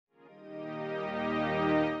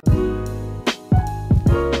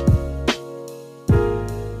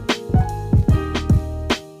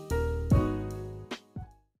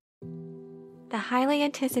highly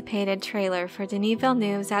anticipated trailer for Denis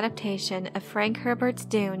Villeneuve's adaptation of Frank Herbert's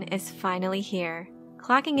Dune is finally here.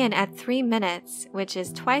 Clocking in at 3 minutes, which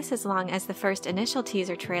is twice as long as the first initial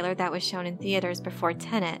teaser trailer that was shown in theaters before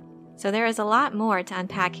Tenet, so there is a lot more to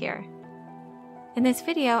unpack here. In this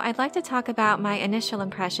video, I'd like to talk about my initial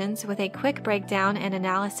impressions with a quick breakdown and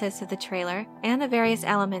analysis of the trailer and the various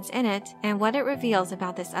elements in it and what it reveals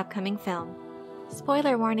about this upcoming film.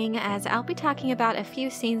 Spoiler warning, as I'll be talking about a few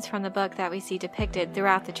scenes from the book that we see depicted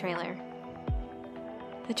throughout the trailer.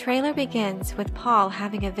 The trailer begins with Paul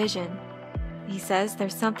having a vision. He says,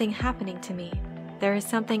 "There's something happening to me. There is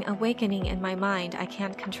something awakening in my mind I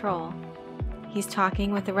can't control." He's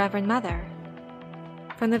talking with the Reverend Mother.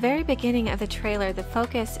 From the very beginning of the trailer, the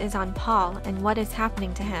focus is on Paul and what is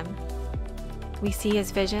happening to him. We see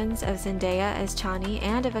his visions of Zendaya as Chani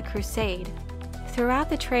and of a crusade. Throughout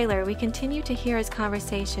the trailer, we continue to hear his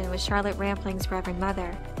conversation with Charlotte Rampling's Reverend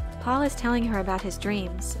Mother. Paul is telling her about his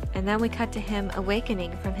dreams, and then we cut to him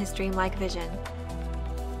awakening from his dreamlike vision.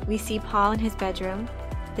 We see Paul in his bedroom.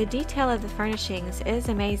 The detail of the furnishings is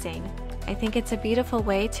amazing. I think it's a beautiful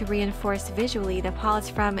way to reinforce visually that Paul is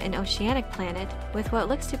from an oceanic planet with what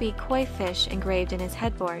looks to be koi fish engraved in his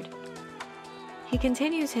headboard. He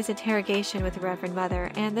continues his interrogation with the Reverend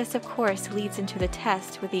Mother, and this of course leads into the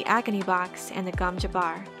test with the agony box and the gum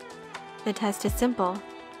jabbar. The test is simple.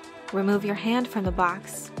 Remove your hand from the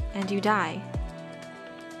box, and you die.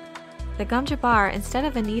 The gum jabbar, instead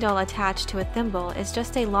of a needle attached to a thimble, is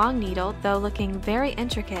just a long needle, though looking very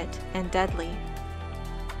intricate and deadly.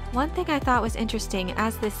 One thing I thought was interesting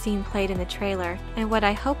as this scene played in the trailer, and what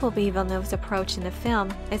I hope will be Villeneuve's approach in the film,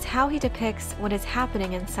 is how he depicts what is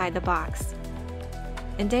happening inside the box.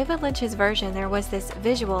 In David Lynch's version, there was this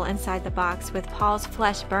visual inside the box with Paul's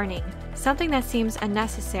flesh burning, something that seems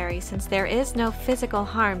unnecessary since there is no physical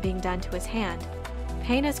harm being done to his hand.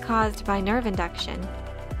 Pain is caused by nerve induction.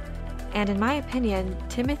 And in my opinion,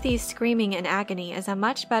 Timothy's screaming in agony is a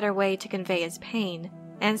much better way to convey his pain,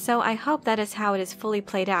 and so I hope that is how it is fully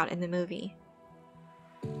played out in the movie.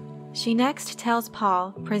 She next tells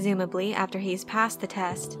Paul, presumably after he's passed the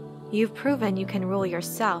test, "You've proven you can rule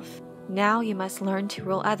yourself. Now you must learn to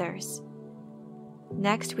rule others."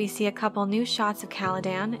 Next, we see a couple new shots of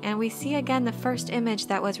Caladan, and we see again the first image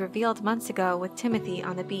that was revealed months ago with Timothy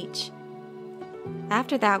on the beach.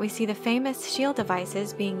 After that, we see the famous shield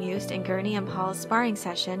devices being used in Gurney and Paul's sparring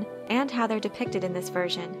session and how they're depicted in this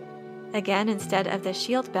version. Again, instead of the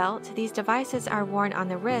shield belt, these devices are worn on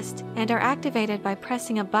the wrist and are activated by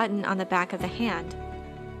pressing a button on the back of the hand.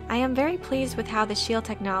 I am very pleased with how the shield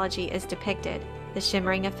technology is depicted. The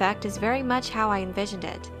shimmering effect is very much how I envisioned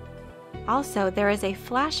it. Also, there is a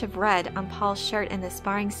flash of red on Paul's shirt in the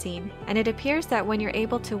sparring scene, and it appears that when you're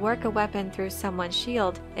able to work a weapon through someone's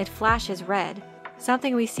shield, it flashes red,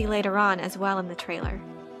 something we see later on as well in the trailer.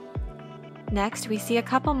 Next, we see a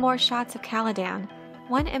couple more shots of Caladan.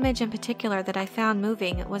 One image in particular that I found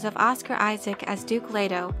moving was of Oscar Isaac as Duke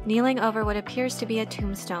Leto kneeling over what appears to be a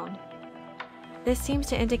tombstone. This seems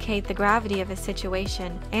to indicate the gravity of his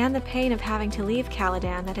situation and the pain of having to leave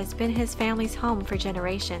Caladan that has been his family's home for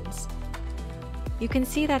generations. You can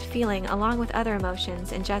see that feeling along with other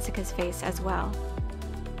emotions in Jessica's face as well.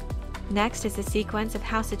 Next is the sequence of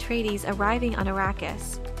House Atreides arriving on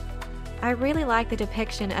Arrakis. I really like the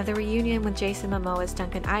depiction of the reunion with Jason Momoa's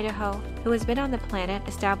Duncan Idaho, who has been on the planet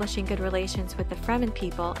establishing good relations with the Fremen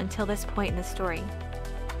people until this point in the story.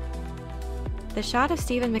 The shot of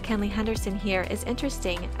Stephen McKinley Henderson here is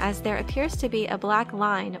interesting as there appears to be a black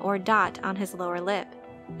line or dot on his lower lip,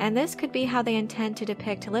 and this could be how they intend to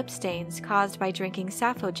depict lip stains caused by drinking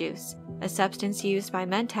sappho juice, a substance used by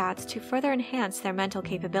mentats to further enhance their mental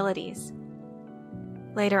capabilities.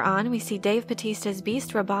 Later on, we see Dave Bautista's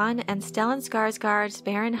Beast Raban and Stellan Skarsgård's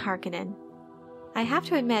Baron Harkonnen. I have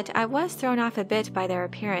to admit, I was thrown off a bit by their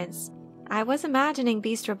appearance. I was imagining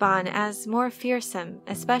Beast Raban as more fearsome,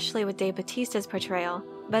 especially with Dave Bautista's portrayal,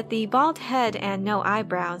 but the bald head and no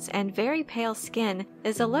eyebrows and very pale skin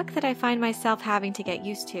is a look that I find myself having to get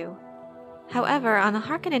used to. However, on the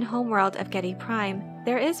Harkonnen homeworld of Getty Prime,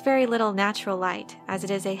 there is very little natural light, as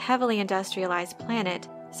it is a heavily industrialized planet,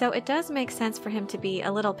 so it does make sense for him to be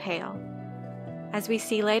a little pale. As we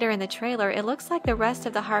see later in the trailer, it looks like the rest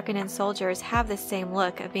of the Harkonnen soldiers have the same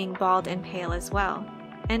look of being bald and pale as well.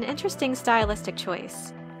 An interesting stylistic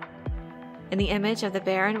choice. In the image of the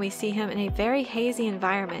Baron, we see him in a very hazy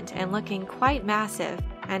environment and looking quite massive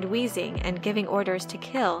and wheezing and giving orders to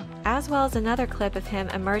kill, as well as another clip of him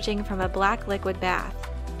emerging from a black liquid bath.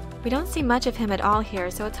 We don't see much of him at all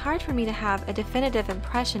here, so it's hard for me to have a definitive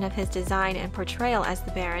impression of his design and portrayal as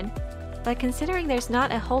the Baron, but considering there's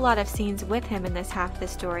not a whole lot of scenes with him in this half of the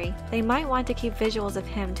story, they might want to keep visuals of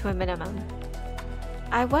him to a minimum.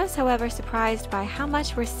 I was, however, surprised by how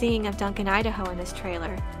much we're seeing of Duncan, Idaho in this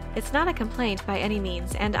trailer. It's not a complaint by any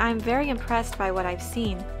means, and I'm very impressed by what I've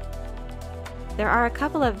seen. There are a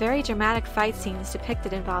couple of very dramatic fight scenes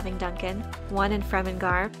depicted involving Duncan, one in Fremen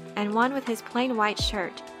garb, and one with his plain white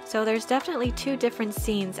shirt, so there's definitely two different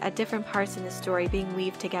scenes at different parts in the story being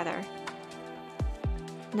weaved together.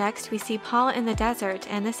 Next, we see Paul in the desert,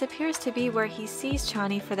 and this appears to be where he sees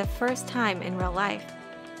Chani for the first time in real life.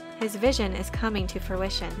 His vision is coming to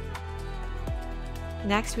fruition.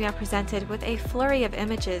 Next, we are presented with a flurry of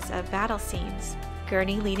images of battle scenes.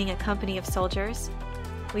 Gurney leading a company of soldiers.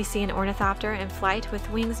 We see an ornithopter in flight with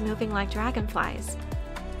wings moving like dragonflies.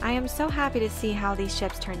 I am so happy to see how these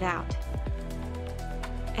ships turned out.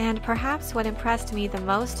 And perhaps what impressed me the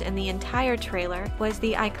most in the entire trailer was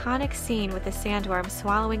the iconic scene with the sandworm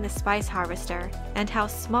swallowing the spice harvester, and how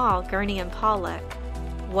small Gurney and Paul look.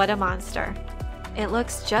 What a monster. It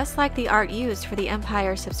looks just like the art used for the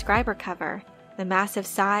Empire subscriber cover, the massive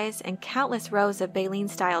size and countless rows of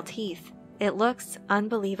baleen-style teeth. It looks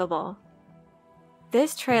unbelievable.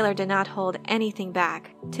 This trailer did not hold anything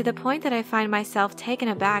back, to the point that I find myself taken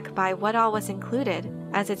aback by what all was included,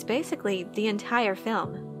 as it's basically the entire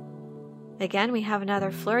film. Again, we have another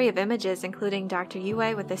flurry of images including Dr.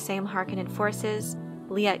 Yue with the same Harkonnen forces,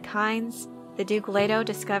 Liet Kynes, the Duke Leto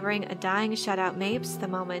discovering a dying shutout Mapes the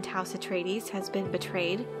moment House Atreides has been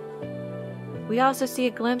betrayed. We also see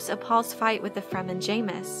a glimpse of Paul's fight with the Fremen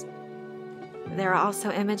Jameis. There are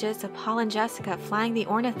also images of Paul and Jessica flying the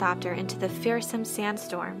ornithopter into the fearsome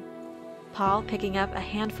sandstorm. Paul picking up a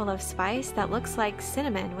handful of spice that looks like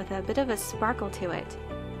cinnamon with a bit of a sparkle to it.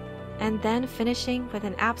 And then finishing with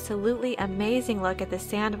an absolutely amazing look at the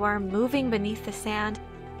sandworm moving beneath the sand,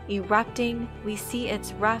 erupting. We see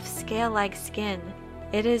its rough, scale-like skin.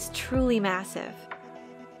 It is truly massive.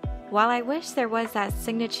 While I wish there was that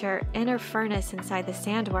signature inner furnace inside the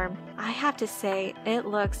sandworm, I have to say it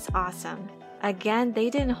looks awesome. Again, they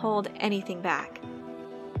didn't hold anything back.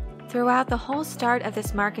 Throughout the whole start of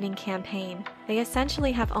this marketing campaign, they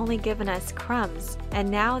essentially have only given us crumbs, and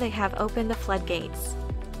now they have opened the floodgates.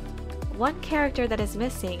 One character that is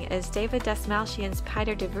missing is David Dastmalchian's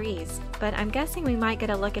Piter de Vries, but I'm guessing we might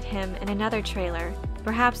get a look at him in another trailer,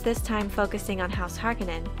 perhaps this time focusing on House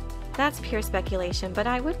Harkonnen. That's pure speculation, but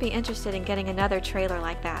I would be interested in getting another trailer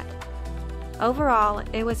like that. Overall,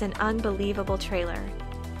 it was an unbelievable trailer.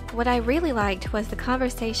 What I really liked was the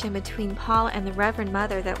conversation between Paul and the Reverend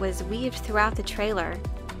Mother that was weaved throughout the trailer.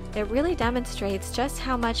 It really demonstrates just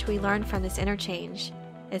how much we learn from this interchange.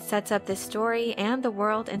 It sets up the story and the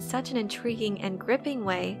world in such an intriguing and gripping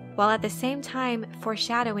way, while at the same time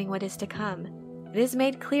foreshadowing what is to come. It is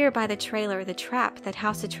made clear by the trailer the trap that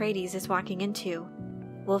House Atreides is walking into.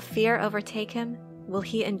 Will fear overtake him? Will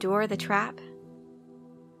he endure the trap?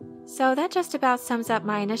 So that just about sums up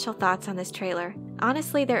my initial thoughts on this trailer.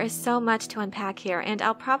 Honestly, there is so much to unpack here, and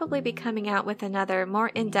I'll probably be coming out with another, more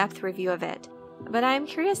in-depth review of it. But I'm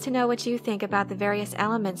curious to know what you think about the various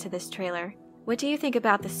elements of this trailer. What do you think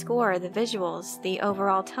about the score, the visuals, the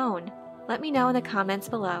overall tone? Let me know in the comments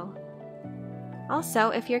below. Also,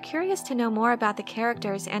 if you're curious to know more about the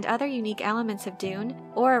characters and other unique elements of Dune,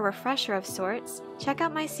 or a refresher of sorts, check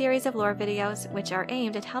out my series of lore videos, which are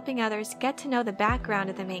aimed at helping others get to know the background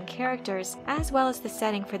of the main characters, as well as the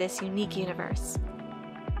setting for this unique universe.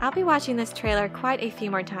 I'll be watching this trailer quite a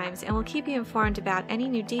few more times, and will keep you informed about any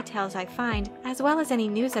new details I find, as well as any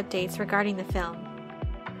news updates regarding the film.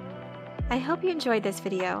 I hope you enjoyed this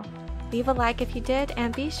video. Leave a like if you did,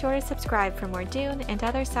 and be sure to subscribe for more Dune and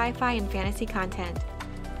other sci-fi and fantasy content.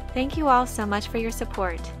 Thank you all so much for your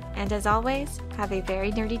support, and as always, have a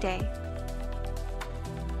very nerdy day.